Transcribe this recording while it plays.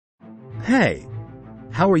Hey!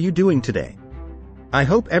 How are you doing today? I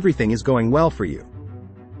hope everything is going well for you.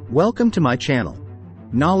 Welcome to my channel,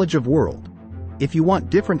 Knowledge of World. If you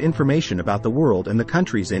want different information about the world and the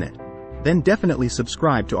countries in it, then definitely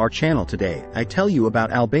subscribe to our channel today. I tell you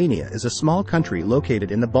about Albania is a small country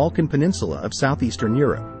located in the Balkan Peninsula of southeastern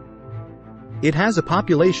Europe. It has a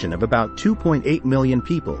population of about 2.8 million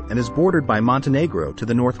people and is bordered by Montenegro to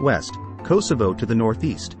the northwest, Kosovo to the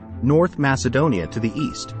northeast, North Macedonia to the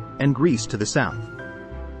east, and Greece to the south.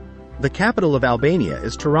 The capital of Albania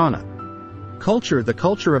is Tirana. Culture: the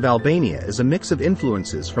culture of Albania is a mix of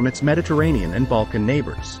influences from its Mediterranean and Balkan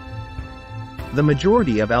neighbors. The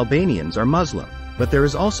majority of Albanians are Muslim, but there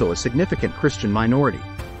is also a significant Christian minority.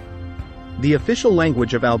 The official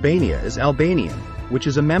language of Albania is Albanian, which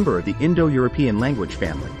is a member of the Indo-European language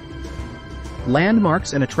family.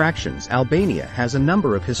 Landmarks and attractions: Albania has a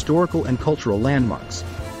number of historical and cultural landmarks,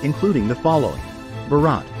 including the following.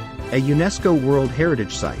 Berat, a UNESCO World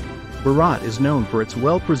Heritage Site. Berat is known for its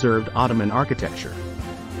well-preserved Ottoman architecture.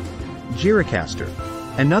 Gjirokastër,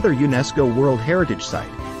 another UNESCO World Heritage Site.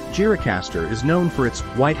 Gjirokastër is known for its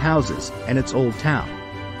white houses and its old town.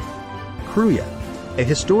 Krujë, a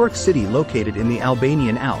historic city located in the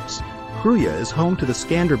Albanian Alps. Krujë is home to the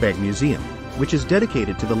Skanderbeg Museum, which is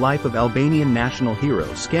dedicated to the life of Albanian national hero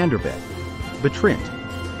Skanderbeg.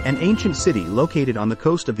 Berat, an ancient city located on the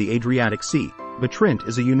coast of the Adriatic Sea. Berat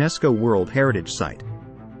is a UNESCO World Heritage Site.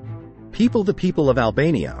 The people of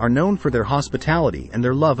Albania are known for their hospitality and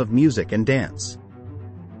their love of music and dance.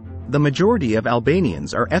 The majority of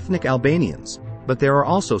Albanians are ethnic Albanians, but there are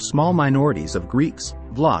also small minorities of Greeks,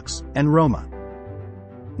 Vlachs, and Roma.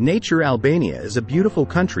 Nature: Albania is a beautiful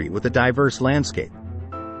country with a diverse landscape.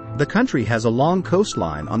 The country has a long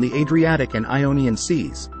coastline on the Adriatic and Ionian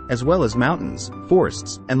Seas, as well as mountains,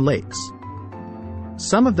 forests, and lakes.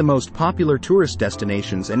 Some of the most popular tourist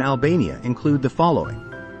destinations in Albania include the following.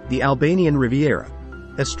 The Albanian Riviera,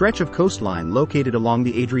 a stretch of coastline located along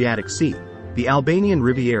the Adriatic Sea. The Albanian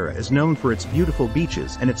Riviera is known for its beautiful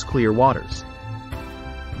beaches and its clear waters.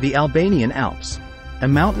 The Albanian Alps, a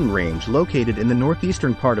mountain range located in the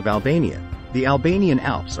northeastern part of Albania. The Albanian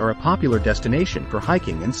Alps are a popular destination for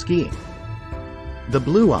hiking and skiing. The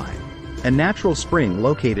Blue Eye, a natural spring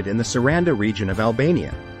located in the Saranda region of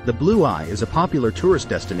Albania. The Blue Eye is a popular tourist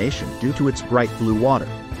destination due to its bright blue water.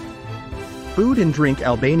 Food and drink: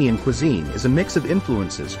 Albanian cuisine is a mix of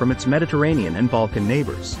influences from its Mediterranean and Balkan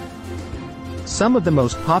neighbors. Some of the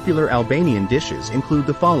most popular Albanian dishes include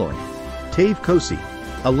the following. Tave kosi,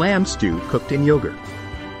 a lamb stew cooked in yogurt.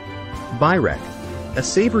 Berat, a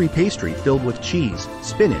savory pastry filled with cheese,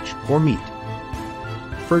 spinach, or meat.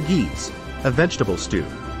 Fergiz, a vegetable stew.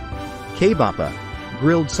 Kebapa,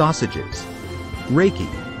 grilled sausages. Raki,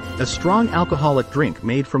 a strong alcoholic drink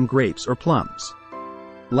made from grapes or plums.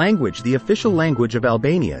 Language: the official language of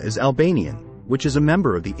Albania is Albanian, which is a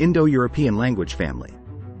member of the Indo-European language family.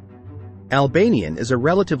 Albanian is a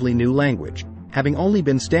relatively new language, having only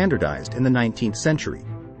been standardized in the 19th century.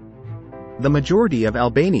 The majority of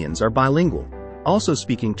Albanians are bilingual, also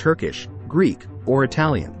speaking Turkish, Greek, or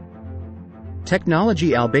Italian.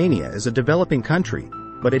 Technology: Albania is a developing country,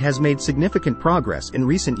 but it has made significant progress in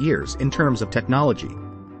recent years in terms of technology.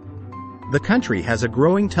 The country has a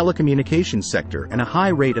growing telecommunications sector and a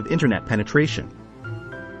high rate of internet penetration.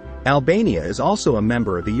 Albania is also a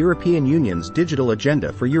member of the European Union's Digital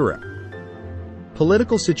Agenda for Europe.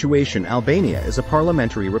 Political situation: Albania is a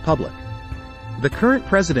parliamentary republic. The current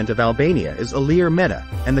president of Albania is Ilir Meta,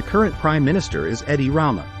 and the current prime minister is Edi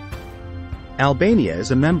Rama. Albania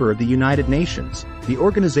is a member of the United Nations, the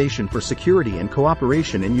Organization for Security and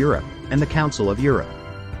Cooperation in Europe, and the Council of Europe.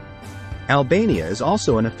 Albania is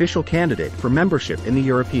also an official candidate for membership in the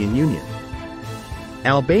European Union.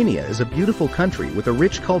 Albania is a beautiful country with a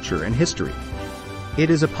rich culture and history. It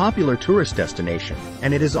is a popular tourist destination,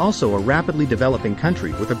 and it is also a rapidly developing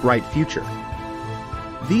country with a bright future.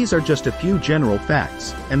 These are just a few general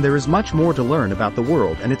facts, and there is much more to learn about the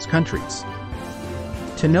world and its countries.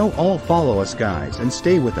 To know all, follow us guys and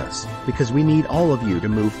stay with us, because we need all of you to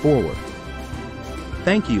move forward.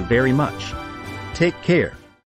 Thank you very much. Take care.